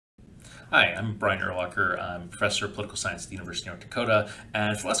Hi, I'm Brian Erlacher. I'm professor of political science at the University of North Dakota,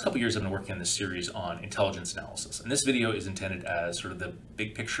 and for the last couple of years I've been working on this series on intelligence analysis. And this video is intended as sort of the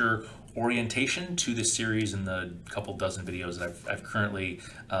big picture orientation to this series and the couple dozen videos that I've currently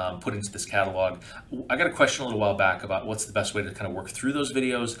put into this catalog. I got a question a little while back about what's the best way to kind of work through those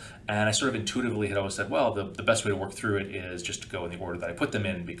videos, and I sort of intuitively had always said, well, the best way to work through it is just to go in the order that I put them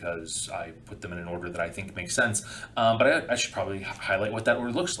in, because I put them in an order that I think makes sense. But I should probably highlight what that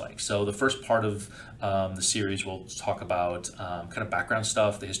order looks like. So the first part of the series will talk about kind of background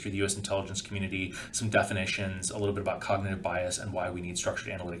stuff, the history of the U.S. intelligence community, some definitions, a little bit about cognitive bias and why we need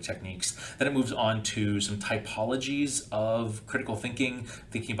structured analytic techniques. Then it moves on to some typologies of critical thinking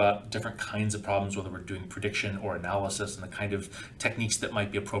about different kinds of problems, whether we're doing prediction or analysis, and the kind of techniques that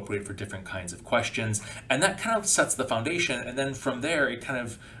might be appropriate for different kinds of questions. And that kind of sets the foundation. And then from there, it kind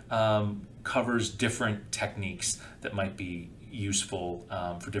of covers different techniques that might be useful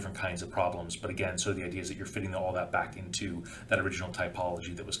for different kinds of problems. But again, so the idea is that you're fitting all that back into that original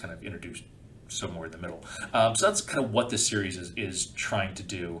typology that was kind of introduced somewhere in the middle. So that's kind of what this series is trying to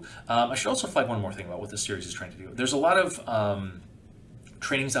do. I should also flag one more thing about what this series is trying to do. There's a lot of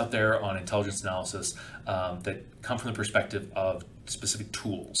trainings out there on intelligence analysis that come from the perspective of specific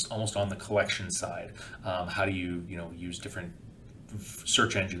tools, almost on the collection side. How do you use different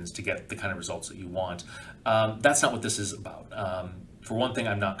search engines to get the kind of results that you want? That's not what this is about. For one thing,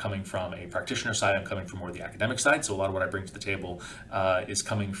 I'm not coming from a practitioner side, I'm coming from more the academic side. So a lot of what I bring to the table is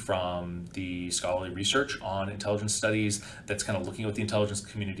coming from the scholarly research on intelligence studies that's kind of looking at what the intelligence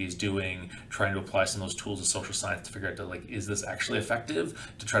community is doing, trying to apply some of those tools of social science to figure out, is this actually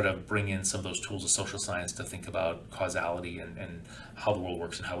effective? To try to bring in some of those tools of social science to think about causality and how the world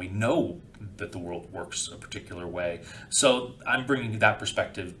works and how we know that the world works a particular way. So I'm bringing that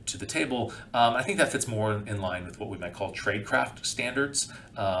perspective to the table. I think that fits more in line with what we might call tradecraft standards,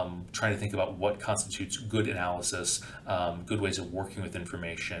 trying to think about what constitutes good analysis, good ways of working with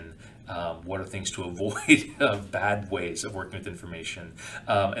information, what are things to avoid, bad ways of working with information,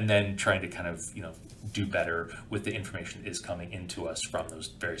 and then trying to kind of do better with the information that is coming into us from those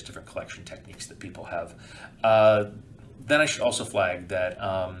various different collection techniques that people have. Then I should also flag that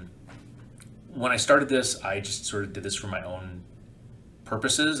when I started this, I just sort of did this for my own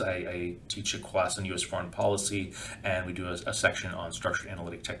purposes. I teach a class on U.S. foreign policy, and we do a section on structured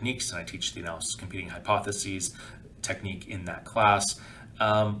analytic techniques, and I teach the analysis of competing hypotheses technique in that class.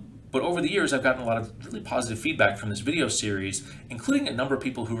 But over the years, I've gotten a lot of really positive feedback from this video series, including a number of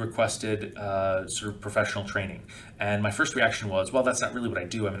people who requested sort of professional training. And my first reaction was, well, that's not really what I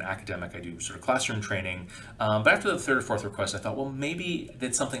do. I'm an academic. I do sort of classroom training. But after the third or fourth request, I thought, well, maybe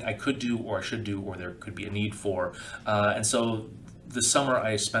that's something I could do or I should do, or there could be a need for. And so this summer,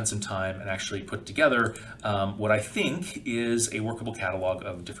 I spent some time and actually put together what I think is a workable catalog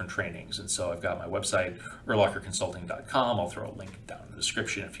of different trainings. And so I've got my website, erlacherconsulting.com. I'll throw a link down in the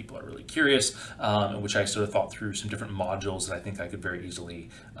description if people are really curious, in which I sort of thought through some different modules that I think I could very easily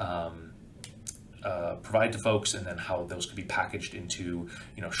provide to folks, and then how those could be packaged into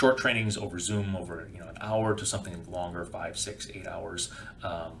short trainings over Zoom over an hour to something longer, 5, 6, 8 hours,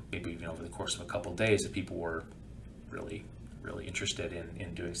 maybe even over the course of a couple of days if people were really interested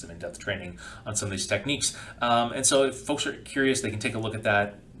in doing some in-depth training on some of these techniques. And so if folks are curious, they can take a look at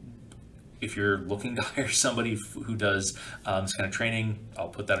that. If you're looking to hire somebody who does this kind of training, I'll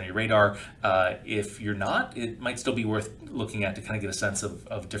put that on your radar. If you're not, it might still be worth looking at to kind of get a sense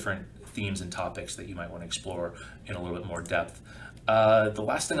of different themes and topics that you might want to explore in a little bit more depth. The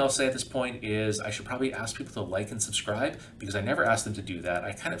last thing I'll say at this point is I should probably ask people to like and subscribe, because I never ask them to do that.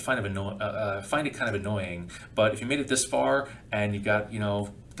 I kind of find it kind of annoying, but if you made it this far and you've got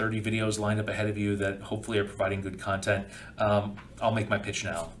 30 videos lined up ahead of you that hopefully are providing good content, I'll make my pitch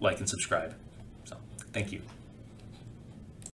now: like and subscribe. So thank you.